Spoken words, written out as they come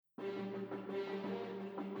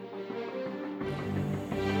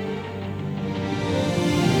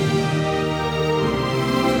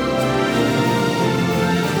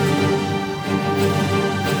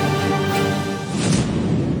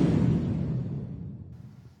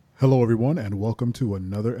Hello, everyone, and welcome to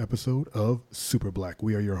another episode of Super Black.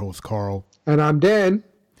 We are your host, Carl, And I'm Dan.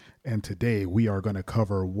 and today we are going to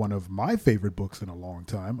cover one of my favorite books in a long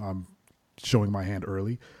time. I'm showing my hand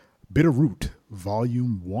early, Bitterroot,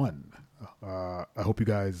 Volume 1. I hope you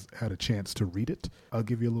guys had a chance to read it. I'll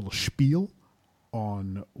give you a little spiel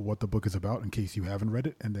on what the book is about in case you haven't read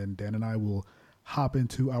it, and then Dan and I will hop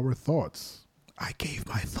into our thoughts. I gave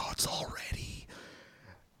my thoughts already.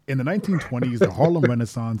 In the 1920s, the Harlem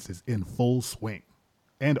Renaissance is in full swing.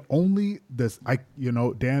 And only this,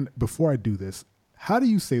 Dan, before I do this, how do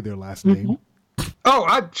you say their last name?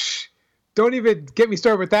 Oh, don't even get me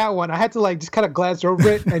started with that one. I had to just kind of glance over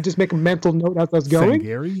it and just make a mental note as I was going.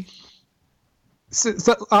 Sangari?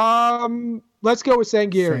 Let's go with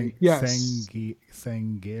Sangari. Yes.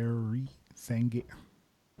 Sangari?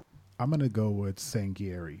 I'm going to go with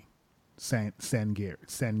Sangari.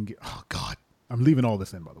 Sangari. Oh, God. I'm leaving all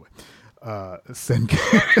this in, by the way.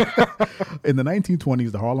 In the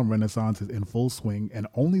 1920s, the Harlem Renaissance is in full swing, and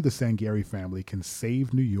only the Sangari family can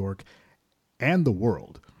save New York and the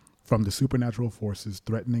world from the supernatural forces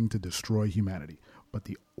threatening to destroy humanity. But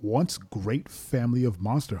the once great family of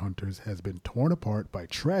monster hunters has been torn apart by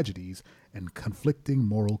tragedies and conflicting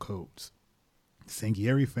moral codes. The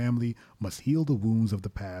Sangari family must heal the wounds of the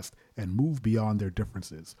past and move beyond their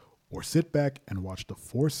differences, or sit back and watch the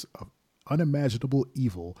force of unimaginable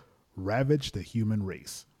evil ravage the human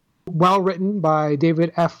race. Well written by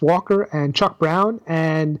David F. Walker and Chuck Brown,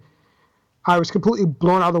 and I was completely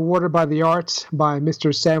blown out of the water by the art by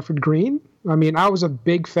Mr. Sanford Green. I mean, I was a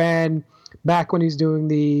big fan back when he's doing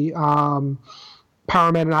the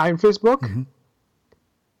Power Man and Iron Fist book,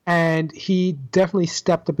 and he definitely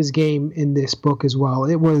stepped up his game in this book as well.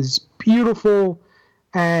 It was beautiful,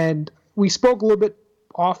 and we spoke a little bit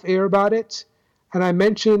off air about it. And I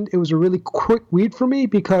mentioned it was a really quick read for me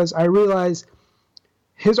because I realized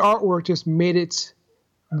his artwork just made it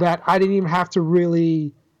that I didn't even have to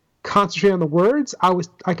really concentrate on the words.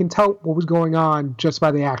 I can tell what was going on just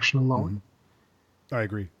by the action alone. I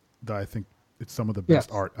agree. I think it's some of the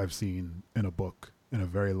best art I've seen in a book in a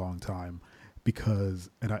very long time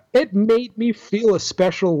it made me feel a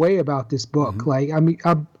special way about this book. We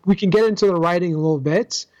can get into the writing a little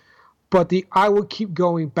bit, but I will keep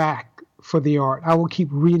going back for the art. I will keep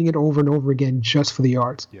reading it over and over again just for the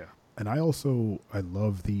art. Yeah. And I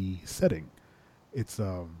love the setting. It's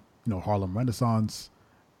Harlem Renaissance,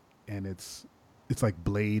 and it's like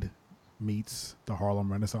Blade meets the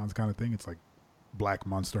Harlem Renaissance kind of thing. It's like black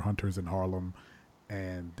monster hunters in Harlem,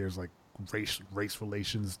 and there's like race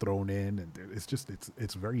relations thrown in, and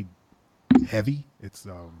it's very heavy. It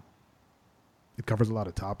covers a lot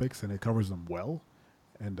of topics, and it covers them well,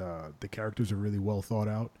 and the characters are really well thought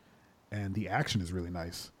out. And the action is really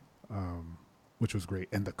nice, which was great.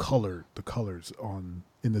 And the colors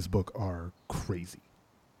in this book are crazy.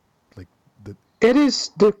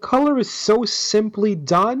 The color is so simply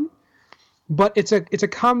done, but it's a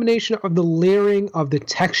combination of the layering of the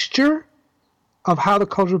texture of how the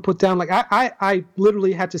colors were put down. Like I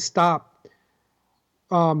literally had to stop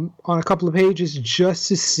on a couple of pages just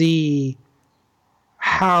to see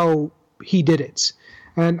how he did it.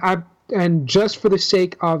 And just for the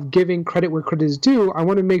sake of giving credit where credit is due, I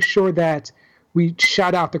want to make sure that we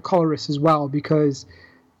shout out the colorist as well, because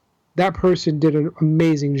that person did an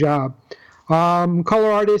amazing job.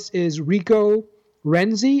 Color artist is Rico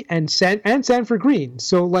Renzi and Sanford Green.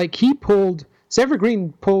 So Sanford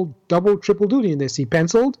Green pulled double, triple duty in this. He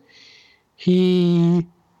penciled. He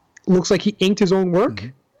looks like he inked his own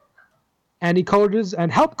work, and he colored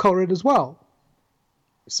and helped color it as well.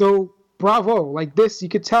 So bravo. You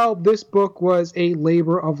could tell this book was a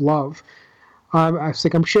labor of love.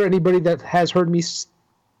 I'm sure anybody that has heard me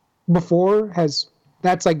before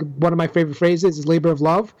that's like one of my favorite phrases is labor of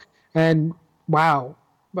love. And wow,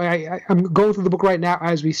 I'm going through the book right now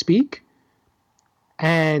as we speak,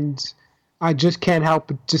 and I just can't help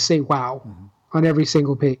but to say wow on every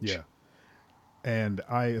single page. Yeah. And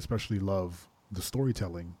I especially love the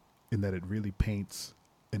storytelling in that it really paints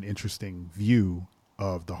an interesting view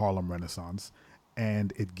of the Harlem Renaissance,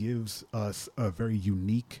 and it gives us a very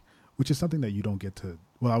unique, which is something that you don't get to,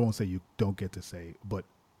 well, I won't say you don't get to say, but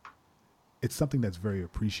it's something that's very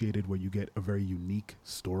appreciated, where you get a very unique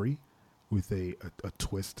story with a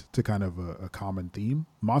twist to kind of a common theme.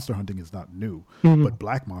 Monster hunting is not new, but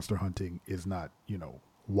black monster hunting is not,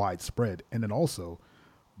 widespread. And then also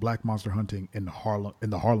black monster hunting in the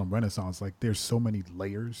Harlem Renaissance, like there's so many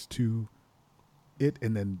layers to it,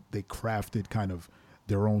 and then they crafted kind of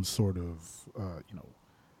their own sort of,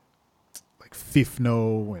 like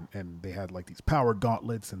Fifno, and they had like these power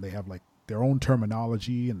gauntlets, and they have like their own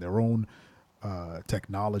terminology and their own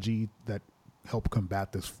technology that help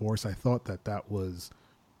combat this force. I thought that was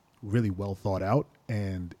really well thought out,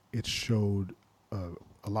 and it showed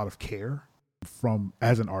a lot of care from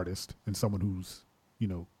as an artist and someone who's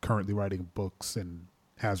currently writing books and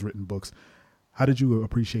has written books. How did you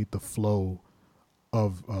appreciate the flow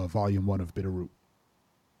of Volume 1 of Bitterroot?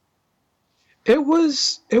 It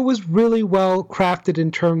was really well crafted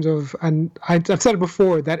in terms of, and I've said it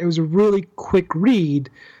before, that it was a really quick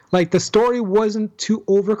read. Like, the story wasn't too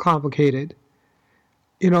overcomplicated,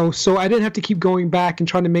 so I didn't have to keep going back and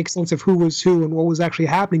trying to make sense of who was who and what was actually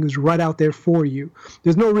happening. It was right out there for you.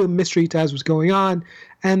 There's no real mystery to what's going on,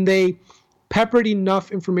 and they peppered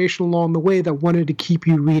enough information along the way that wanted to keep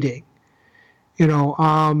you reading. It's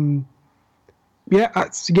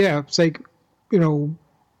like,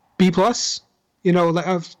 B plus.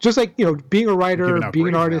 Just like being a writer, being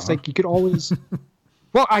an artist, now, huh? like you could always.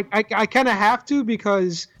 Well, I kind of have to,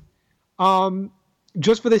 because,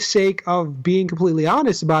 just for the sake of being completely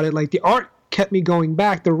honest about it, like the art kept me going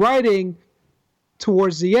back. The writing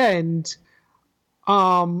towards the end,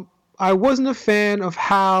 I wasn't a fan of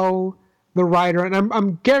how the writer, and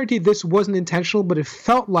I'm guaranteed this wasn't intentional, but it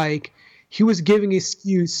felt like he was giving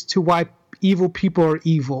excuse to why evil people are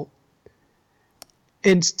evil,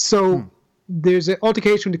 and so. There's an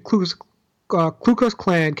altercation with the Ku Klux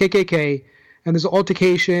Klan, KKK, and there's an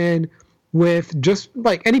altercation with just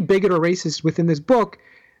like any bigot or racist within this book.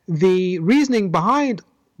 The reasoning behind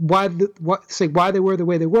why they were the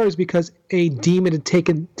way they were is because a demon had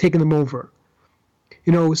taken them over.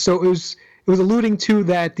 So it was alluding to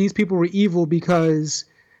that these people were evil because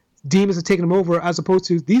demons had taken them over, as opposed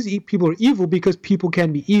to these people are evil because people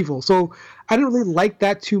can be evil. So I didn't really like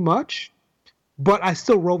that too much. But I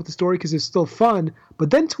still roll with the story because it's still fun. But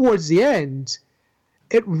then towards the end,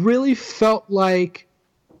 it really felt like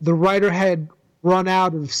the writer had run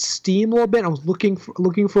out of steam a little bit. I was looking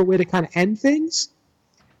for a way to kind of end things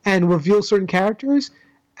and reveal certain characters.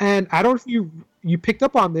 And I don't know if you picked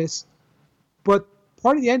up on this, but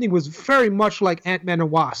part of the ending was very much like Ant-Man and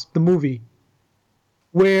Wasp, the movie,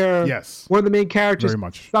 where one of the main characters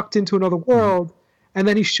sucked into another world. Mm-hmm. And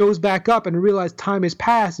then he shows back up and realizes time has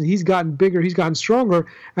passed and he's gotten bigger, he's gotten stronger.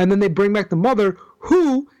 And then they bring back the mother,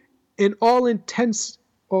 who, in all intents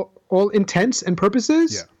and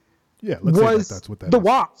purposes, was that's what that the is.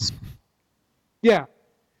 Wasp. Yeah,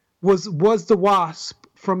 was the Wasp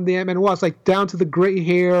from the Ant-Man and Wasp, like down to the gray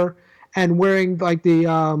hair and wearing like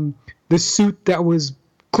the suit that was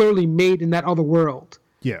clearly made in that other world.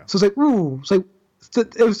 Yeah. So it's like, ooh,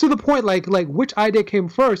 it was to the point like which idea came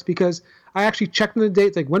first, because I actually checked on the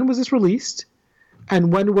dates, like when was this released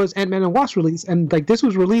and when was Ant-Man and Wasp released, and like this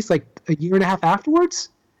was released like a year and a half afterwards.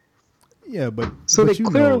 Yeah, but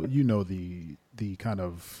the kind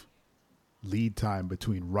of lead time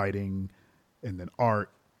between writing and then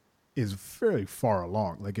art is very far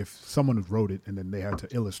along. Like if someone wrote it and then they had to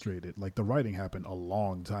illustrate it, like the writing happened a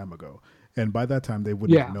long time ago, and by that time they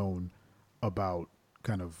wouldn't have known about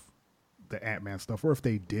kind of the Ant-Man stuff, or if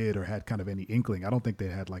they did or had kind of any inkling, I don't think they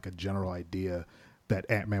had like a general idea that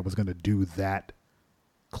Ant-Man was going to do that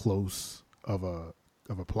close of a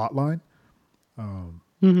plot line. And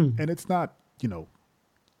it's not,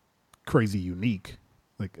 crazy unique.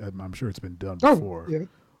 Like I'm sure it's been done before,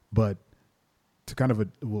 but to kind of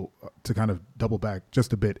double back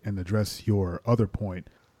just a bit and address your other point,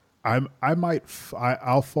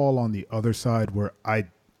 I'll fall on the other side where I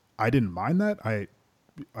didn't mind that.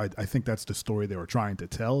 I think that's the story they were trying to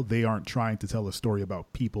tell. They aren't trying to tell a story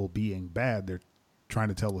about people being bad. They're trying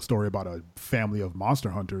to tell a story about a family of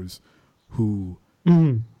monster hunters who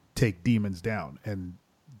take demons down. And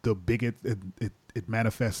the bigot, it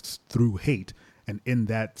manifests through hate. And in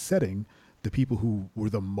that setting, the people who were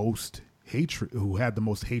who had the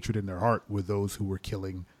most hatred in their heart were those who were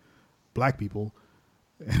killing black people.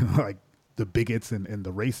 And like the bigots and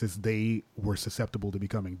the racists, they were susceptible to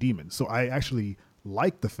becoming demons. So I actually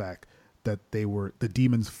like the fact that the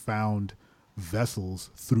demons found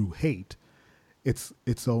vessels through hate. It's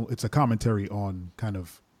a commentary on kind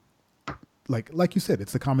of like you said,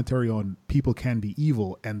 it's a commentary on people can be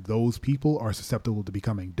evil and those people are susceptible to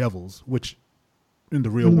becoming devils, which in the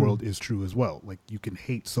real world is true as well. Like you can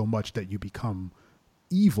hate so much that you become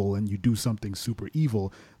evil and you do something super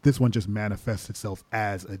evil. This one just manifests itself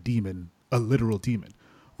as a demon, a literal demon,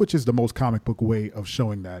 which is the most comic book way of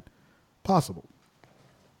showing that possible.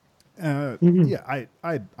 Yeah,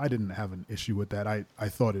 I didn't have an issue with that. I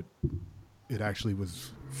thought it actually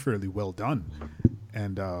was fairly well done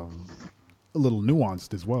and a little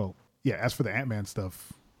nuanced as well. Yeah, as for the Ant-Man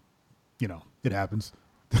stuff, it happens.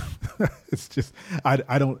 It's just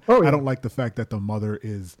I don't like the fact that the mother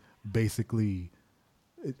is basically,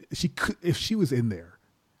 she could, if she was in there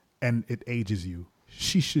and it ages you,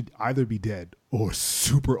 she should either be dead or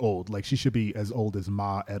super old. Like she should be as old as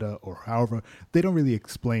Ma Etta or however. They don't really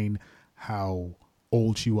explain how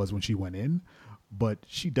old she was when she went in, but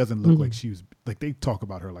she doesn't look like she was, like they talk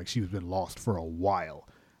about her like she's been lost for a while.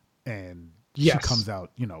 And she comes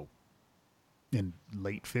out, you know, in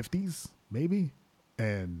late 50s, maybe.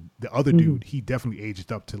 And the other dude, he definitely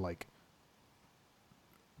aged up to like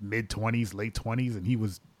mid 20s, late 20s, and he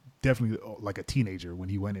was definitely like a teenager when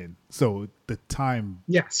he went in. So the time,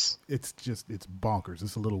 Yes, it's bonkers.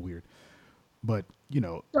 It's a little weird, but you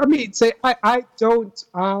know, I mean, say I don't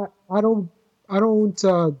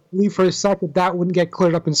believe for a second that wouldn't get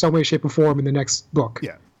cleared up in some way, shape, or form in the next book.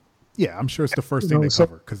 Yeah, I'm sure it's the first thing they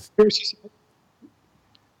cover because.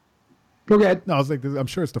 Go ahead. No, I was like, I'm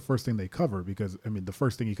sure it's the first thing they cover because I mean, the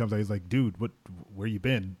first thing he comes out, he's like, "Dude, where you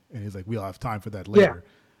been?" And he's like, "We'll have time for that later."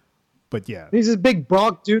 But yeah, he's this big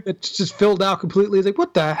broad dude that's just filled out completely. He's like,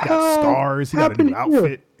 "What the hell?" Got stars. He got a new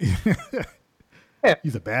outfit. Yeah.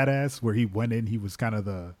 He's a badass. Where he went in, he was kind of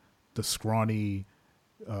the scrawny.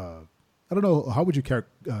 I don't know. How would you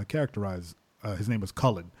characterize? His name was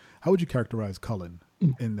Cullen. How would you characterize Cullen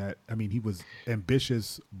in that? I mean, he was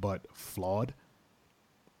ambitious but flawed.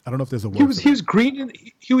 I don't know if there's a word. He was green.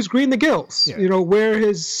 He was green in the gills. Yeah. You know, where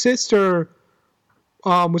his sister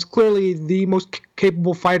was clearly the most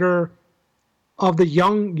capable fighter of the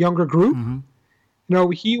younger group. Mm-hmm. You know,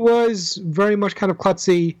 he was very much kind of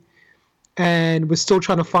klutzy and was still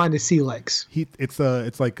trying to find his sea legs. It's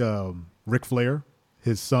like Ric Flair.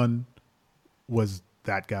 His son was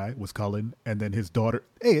that guy, was Cullen, and then his daughter.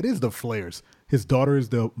 Hey, it is the Flairs. His daughter is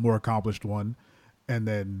the more accomplished one, and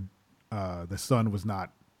then the son was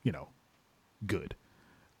not, you know, good.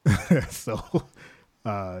 So,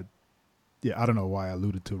 yeah, I don't know why I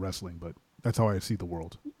alluded to wrestling, but that's how I see the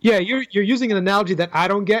world. Yeah, you're using an analogy that I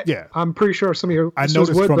don't get. Yeah, I'm pretty sure some of your I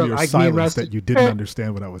noticed would, from but your like silence that you didn't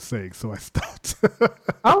understand what I was saying, so I stopped.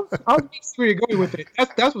 I was waiting to see where you're going with it.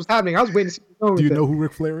 That's what's happening. I was waiting to see where you're going Do with you know it. who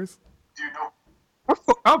Ric Flair is?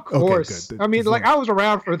 Of course. Okay, I mean, like I was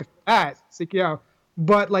around for that. It's like, yeah.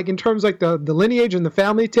 But like in terms of, like the lineage and the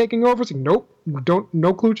family taking over, it's like nope,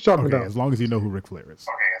 no clue what you're talking about. As long as you know who Ric Flair is.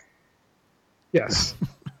 Yes.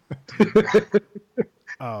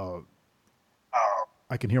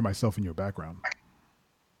 I can hear myself in your background.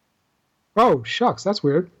 Oh shucks, that's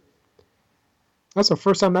weird. That's the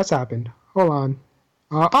first time that's happened. Hold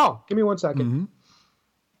on. Give me 1 second. Mm-hmm.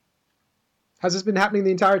 Has this been happening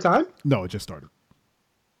the entire time? No, it just started.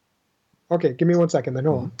 Okay, give me 1 second then.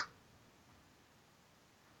 Hold on.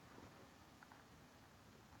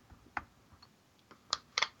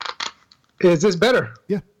 Is this better?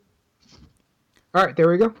 Yeah. All right, there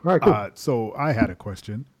we go. All right, cool. So I had a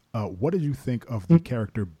question. What did you think of the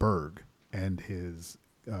character Berg and his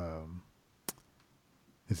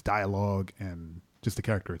dialogue and just the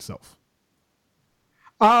character itself?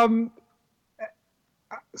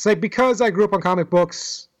 It's like because I grew up on comic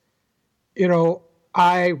books, you know,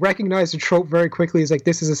 I recognize the trope very quickly. It's like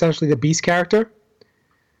this is essentially the Beast character,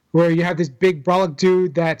 where you have this big brolic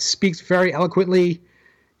dude that speaks very eloquently.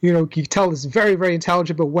 You know, you can tell is very, very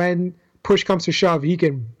intelligent, but when push comes to shove, he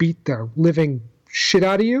can beat the living shit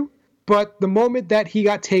out of you. But the moment that he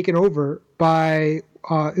got taken over by,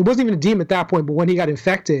 it wasn't even a demon at that point, but when he got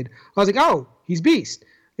infected, I was like, oh, he's Beast.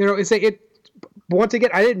 You know, it's like it. But once again,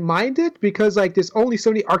 I didn't mind it because like there's only so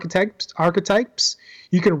many archetypes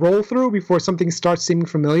you can roll through before something starts seeming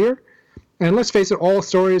familiar. And let's face it, all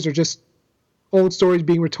stories are just old stories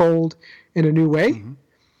being retold in a new way. Mm-hmm.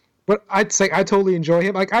 But I'd say I totally enjoy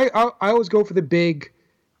him. Like I always go for the big,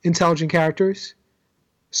 intelligent characters.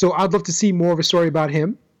 So I'd love to see more of a story about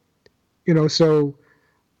him. You know, so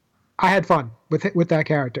I had fun with that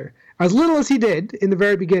character. As little as he did in the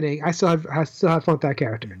very beginning, I still had fun with that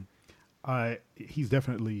character. He's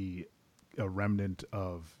definitely a remnant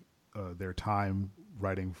of their time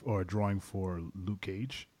writing or drawing for Luke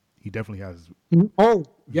Cage. He definitely has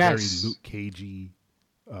very Luke Cagey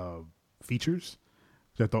features,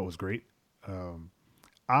 which I thought was great.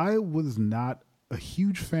 I was not a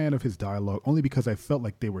huge fan of his dialogue only because I felt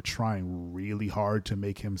like they were trying really hard to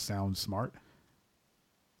make him sound smart.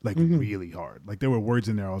 Like really hard. Like there were words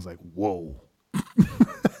in there I was like, whoa.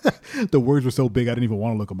 The words were so big I didn't even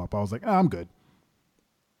want to look them up. I was like, I'm good.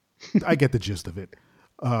 I get the gist of it.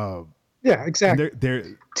 Yeah, exactly.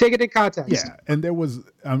 Take it in context. Yeah, and there was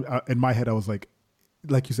in my head I was like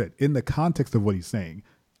you said, in the context of what he's saying,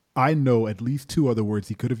 I know at least 2 other words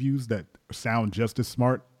he could have used that sound just as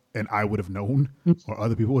smart, and I would have known, or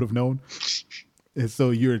other people would have known. And so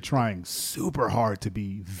you're trying super hard to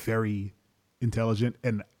be very intelligent,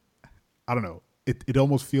 and I don't know. It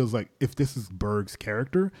almost feels like if this is Berg's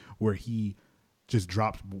character, where he just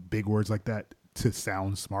drops big words like that to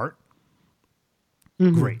sound smart,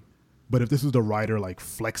 great. But if this is the writer like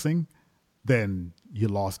flexing, then you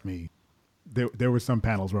lost me. There were some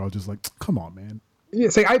panels where I was just like, come on, man. Yeah,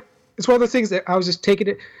 it's one of those things that I was just taking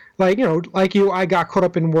it, like, like you, I got caught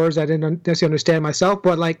up in words I didn't necessarily understand myself,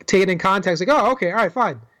 but like taking it in context, like, oh, okay, all right,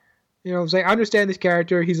 fine. It's like, I understand this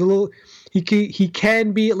character. He's he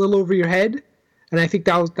can be a little over your head, and I think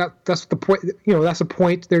that's the point. That's the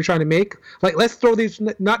point they're trying to make. Like, let's throw these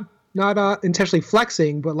not intentionally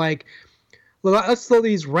flexing, but like, let's throw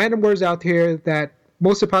these random words out here that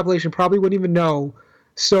most of the population probably wouldn't even know.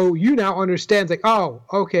 So you now understand, like, oh,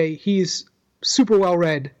 okay, he's super well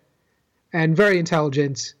read and very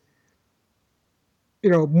intelligent.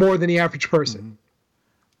 More than the average person.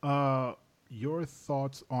 Your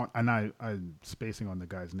thoughts on, and I'm spacing on the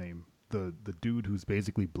guy's name, the dude who's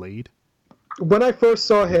basically Blade. When I first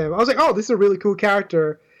saw him, I was like, oh, this is a really cool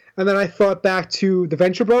character. And then I thought back to the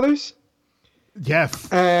Venture Brothers.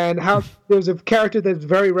 Yes. And how there's a character that's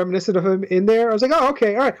very reminiscent of him in there. I was like, oh,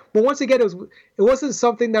 okay, all right. But once again, it wasn't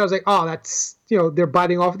something that I was like, oh, that's, they're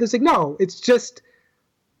biting off of this. Like, no, it's just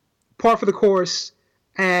par for the course.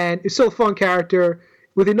 And it's still a fun character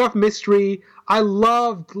with enough mystery. I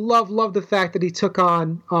loved the fact that he took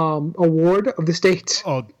on a ward of the state.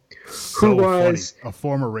 Oh, so who was funny. A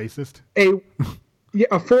former racist. A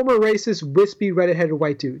former racist, wispy, redheaded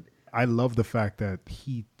white dude. I love the fact that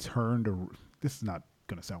he turned this is not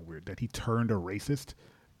going to sound weird, that he turned a racist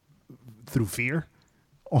through fear.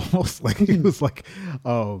 Almost like it was like,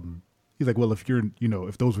 he's like, well,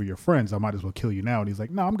 if those were your friends, I might as well kill you now. And he's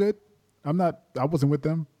like, no, I'm good. I wasn't with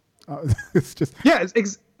them. It's just, yeah,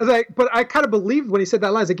 but I kind of believed when he said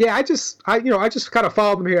that line. It's like, yeah, I just kind of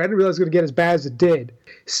followed him here. I didn't realize it was going to get as bad as it did.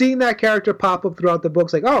 Seeing that character pop up throughout the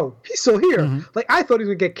books, like, oh, he's still here. Mm-hmm. Like, I thought he was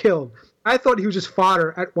going to get killed. I thought he was just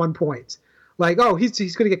fodder at one point. Like, oh, he's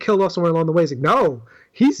going to get killed off somewhere along the way. It's like, no,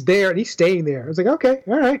 he's there and he's staying there. I was like, okay,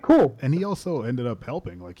 all right, cool. And he also ended up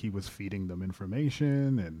helping. Like, he was feeding them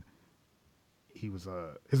information, and he was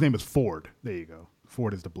his name is Ford. There you go.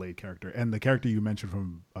 Ford is the Blade character, and the character you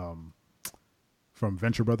mentioned from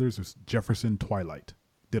Venture Brothers was Jefferson Twilight.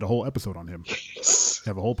 Did a whole episode on him.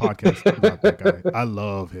 Have a whole podcast about that guy. I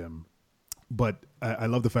love him, but I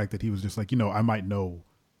love the fact that he was just like, I might know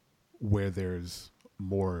where there's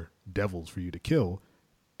more devils for you to kill,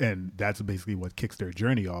 and that's basically what kicks their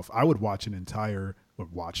journey off. I would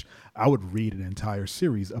I would read an entire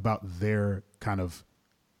series about their kind of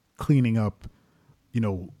cleaning up,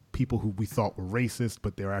 people who we thought were racist,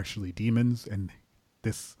 but they're actually demons, and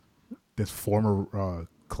this former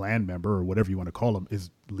clan member or whatever you want to call him is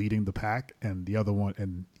leading the pack, and the other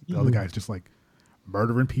other guy's just like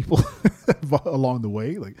murdering people along the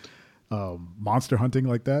way, like monster hunting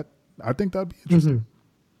like that. I think that'd be interesting. Mm-hmm.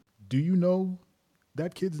 Do you know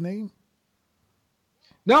that kid's name?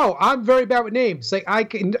 No, I'm very bad with names. Like, I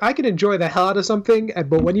can enjoy the hell out of something,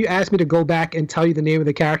 but when you ask me to go back and tell you the name of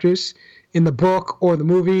the characters in the book or the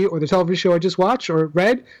movie or the television show I just watched or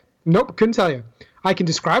read, nope, couldn't tell you. I can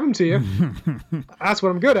describe them to you. That's what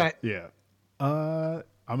I'm good at. Yeah.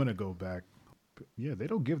 I'm gonna go back. Yeah, they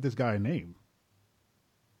don't give this guy a name.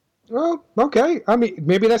 Well, okay. I mean,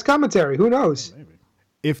 maybe that's commentary. Who knows? Maybe.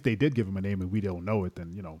 If they did give him a name and we don't know it,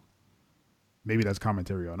 then maybe that's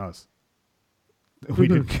commentary on us. We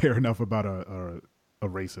didn't care enough about a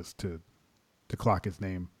racist to clock his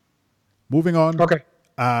name. Moving on. Okay.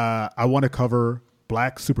 I want to cover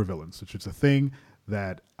black supervillains, which is a thing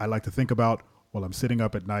that I like to think about while I'm sitting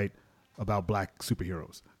up at night about black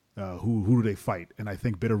superheroes. Who do they fight? And I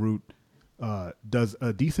think Bitterroot does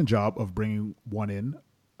a decent job of bringing one in,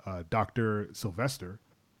 Dr. Sylvester.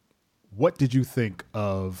 What did you think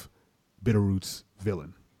of Bitterroot's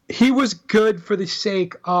villain? He was good for the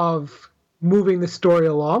sake of moving the story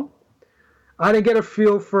along. I didn't get a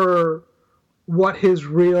feel for what his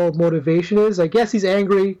real motivation is. I guess he's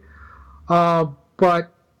angry,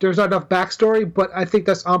 but there's not enough backstory. But I think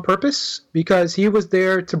that's on purpose because he was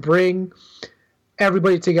there to bring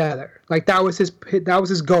everybody together. Like that was his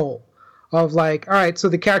goal of like, all right, so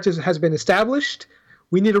the characters has been established.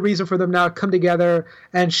 We need a reason for them now to come together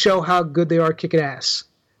and show how good they are kicking ass.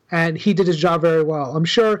 And he did his job very well. I'm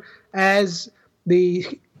sure as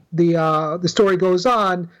the story goes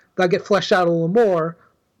on, they'll get fleshed out a little more,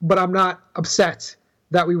 but I'm not upset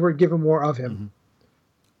that we were given more of him. Mm-hmm.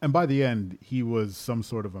 And by the end, he was some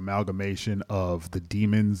sort of amalgamation of the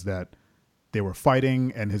demons that they were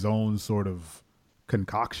fighting and his own sort of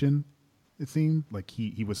concoction, it seemed. Like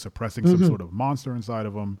he was suppressing some sort of monster inside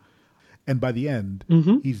of him. And by the end,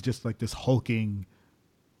 he's just like this hulking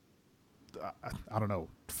I don't know,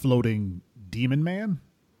 floating demon man,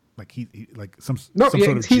 like he like some No, some yeah,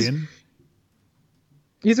 sort of djinn.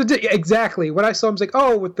 Exactly. When I saw him, I was like,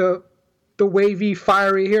 oh, with the wavy,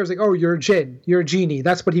 fiery hair, I was like, oh, you're a djinn, you're a genie.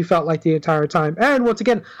 That's what he felt like the entire time. And once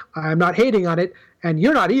again, I'm not hating on it, and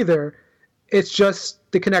you're not either. It's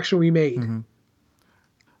just the connection we made.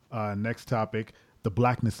 Next topic: the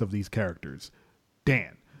blackness of these characters.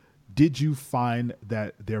 Dan, did you find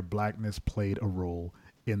that their blackness played a role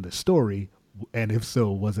in the story? And if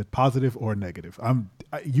so, was it positive or negative?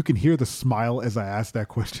 You can hear the smile as I asked that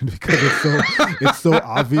question because it's so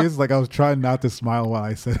obvious. Like I was trying not to smile while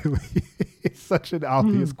I said it. It's such an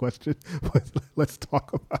obvious question, but let's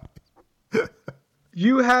talk about it.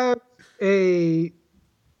 You have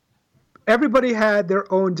everybody had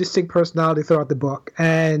their own distinct personality throughout the book,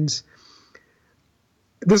 and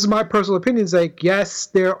this is my personal opinion. It's like, yes,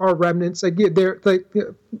 there are remnants. Like, they're like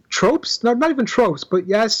tropes. No, not even tropes, but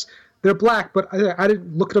yes, they're black. But I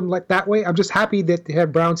didn't look at them like that way. I'm just happy that they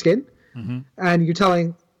have brown skin, and you're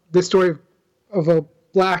telling the story of a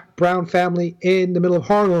black brown family in the middle of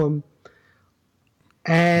Harlem,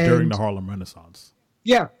 and during the Harlem Renaissance.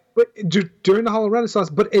 Yeah, but during the Harlem Renaissance,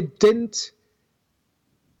 but it didn't.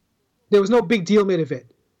 There was no big deal made of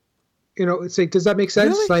it. You know, it's like, does that make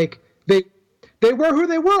sense? Really? Like they were who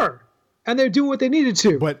they were, and they do what they needed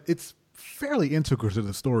to. But it's fairly integral to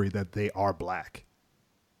the story that they are black.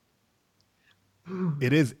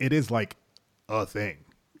 It is like a thing.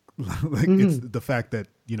 Like it's the fact that,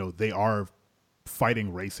 you know, they are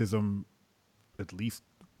fighting racism at least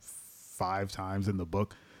 5 times in the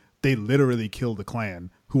book. They literally kill the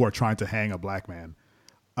Klan who are trying to hang a black man.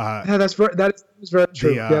 Yeah, that is very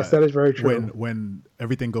true. Yes, that is very true. When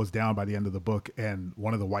everything goes down by the end of the book and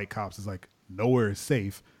one of the white cops is like, nowhere is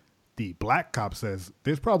safe, the black cop says,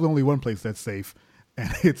 there's probably only one place that's safe,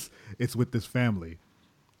 and it's with this family.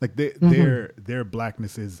 Like their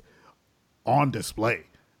blackness is on display,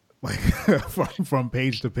 like from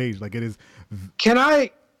page to page. Like it is. Can I?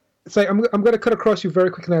 It's like I'm going to cut across you very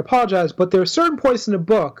quick, and I apologize, but there are certain points in the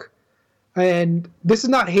book, and this is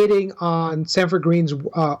not hating on Sanford Green's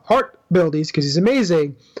art abilities because he's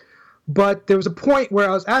amazing, but there was a point where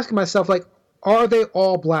I was asking myself, like, are they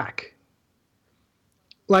all black?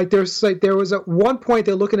 Like there was at one point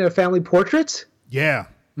they're looking at family portraits. Yeah.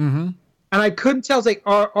 Mm-hmm. And I couldn't tell. It's like,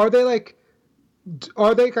 are they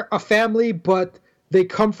a family, but they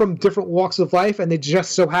come from different walks of life, and they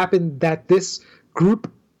just so happen that this group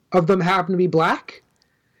of them happen to be black?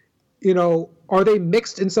 You know, are they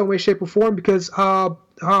mixed in some way, shape, or form? Because, oh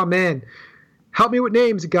man, help me with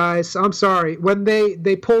names, guys. I'm sorry. When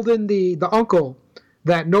they pulled in the uncle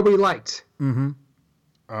that nobody liked,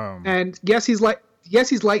 and yes, he's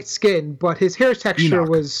light skinned, but his hair texture Enoch.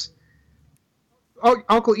 was. Oh,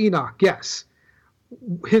 Uncle Enoch, yes.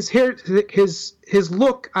 His hair, his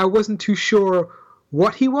look, I wasn't too sure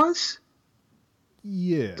what he was.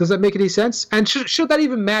 Yeah. Does that make any sense? And should that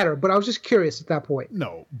even matter? But I was just curious at that point.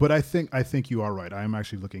 No, but I think you are right. I am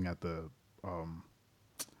actually looking at the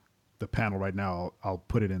panel right now. I'll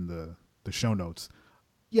put it in the show notes.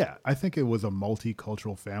 Yeah, I think it was a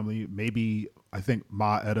multicultural family. Maybe I think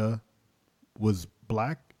Ma Etta was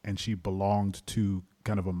black and she belonged to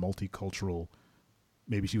kind of a multicultural.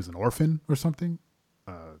 Maybe she was an orphan or something,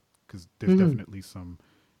 because there's definitely some,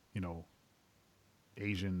 you know,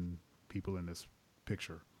 Asian people in this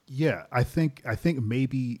picture. Yeah, I think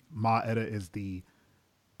maybe Ma Etta is the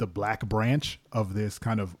black branch of this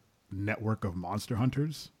kind of network of monster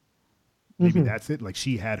hunters. Maybe that's it. Like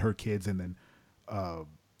she had her kids, and then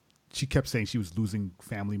she kept saying she was losing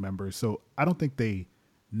family members. So I don't think they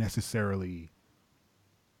necessarily.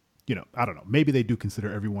 You know, I don't know. Maybe they do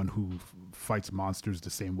consider everyone who fights monsters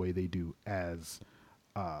the same way they do as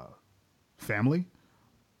family.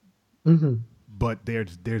 But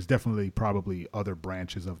there's definitely probably other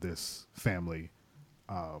branches of this family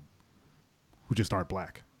who just aren't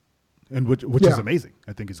black, and which is amazing.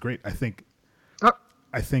 I think it's great. I think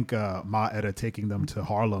Ma Etta taking them to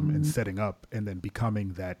Harlem and setting up, and then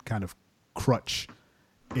becoming that kind of crutch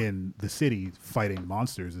in the city fighting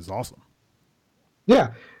monsters is awesome.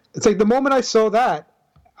 Yeah. It's like the moment I saw that,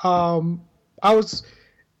 the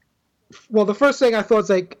first thing I thought was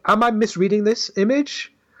like, am I misreading this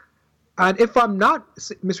image? And if I'm not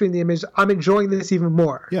misreading the image, I'm enjoying this even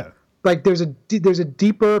more. Yeah. Like there's a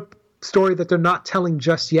deeper story that they're not telling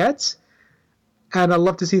just yet. And I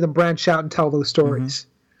love to see them branch out and tell those stories.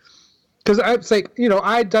 Because it's like, you know,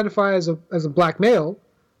 I identify as a black male,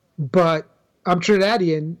 but I'm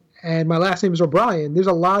Trinidadian and my last name is O'Brien. There's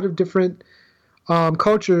a lot of different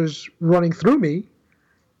cultures running through me,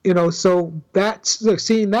 you know, so that's like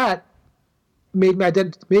seeing that made me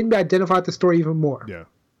identify with the story even more. Yeah.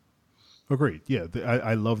 Agreed. Yeah.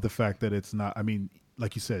 I love the fact that it's not, I mean,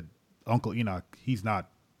 like you said, Uncle Enoch, he's not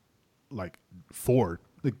like Ford.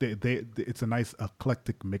 Like it's a nice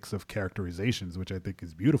eclectic mix of characterizations, which I think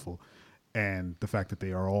is beautiful. And the fact that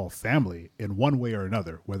they are all family in one way or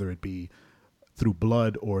another, whether it be through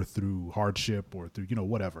blood or through hardship or through,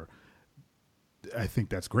 whatever. I think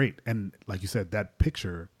that's great. And like you said, that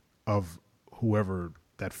picture of whoever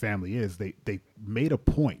that family is, they made a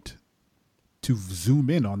point to zoom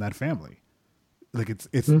in on that family. Like it's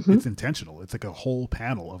intentional. It's like a whole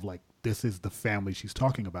panel of like, this is the family she's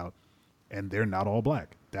talking about, and they're not all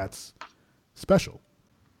black. That's special.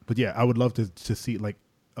 But yeah, I would love to see like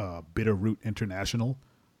Bitterroot International,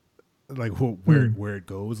 like where it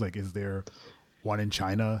goes. Like, is there one in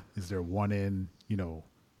China? Is there one in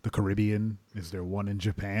the Caribbean? Is there one in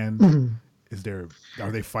Japan?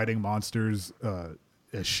 Are they fighting monsters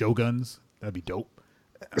as shoguns? That'd be dope.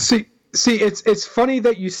 See, it's funny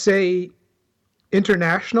that you say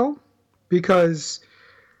international, because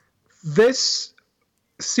this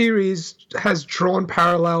series has drawn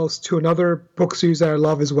parallels to another book series that I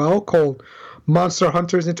love as well, called Monster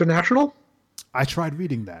Hunters International. I tried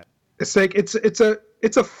reading that. It's like it's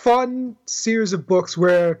a fun series of books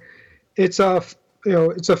where it's a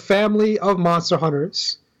family of monster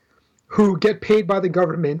hunters who get paid by the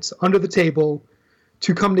government under the table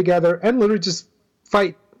to come together and literally just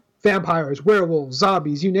fight vampires, werewolves,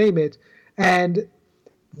 zombies, you name it. And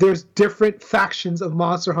there's different factions of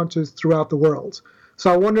monster hunters throughout the world. So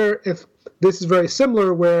I wonder if this is very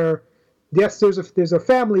similar, where yes, there's a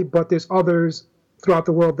family, but there's others throughout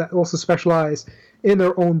the world that also specialize in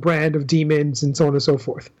their own brand of demons and so on and so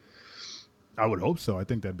forth. I would hope so. I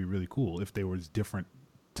think that'd be really cool if there was different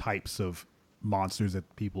types of monsters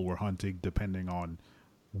that people were hunting depending on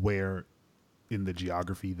where in the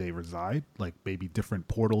geography they reside. Like maybe different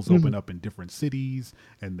portals open up in different cities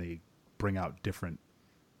and they bring out different,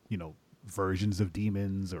 versions of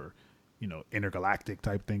demons or, intergalactic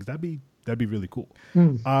type things. That'd be really cool.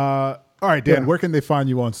 All right, Dan, where can they find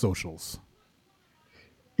you on socials?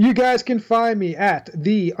 You guys can find me at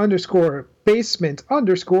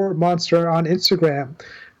 _basement_monster on Instagram.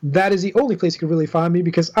 That is the only place you can really find me,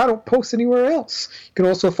 because I don't post anywhere else. You can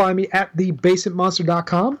also find me at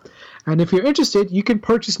thebasementmonster.com. And if you're interested, you can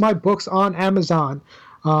purchase my books on Amazon.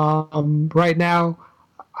 Right now,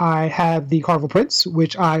 I have The Carnival Prince,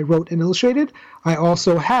 which I wrote and illustrated. I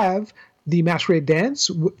also have The Masquerade Dance,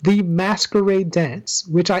 which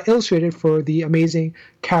I illustrated for the amazing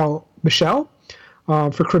Carol Michelle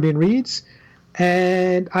for Caribbean Reads.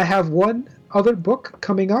 And I have one other book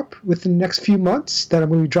coming up within the next few months that I'm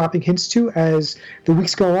going to be dropping hints to as the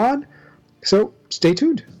weeks go on. So stay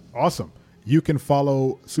tuned. Awesome. You can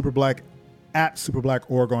follow Superblack at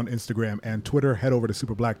SuperBlackOrg on Instagram and Twitter. Head over to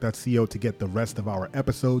superblack.co to get the rest of our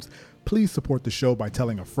episodes. Please support the show by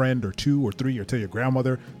telling a friend or two or three, or tell your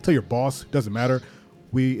grandmother, tell your boss, doesn't matter.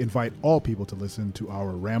 We invite all people to listen to our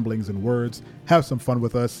ramblings and words. Have some fun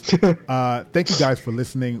with us. Thank you guys for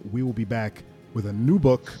listening. We will be back with a new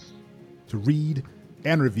book to read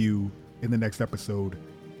and review in the next episode.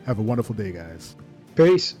 Have a wonderful day, guys.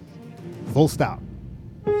 Peace. Full stop.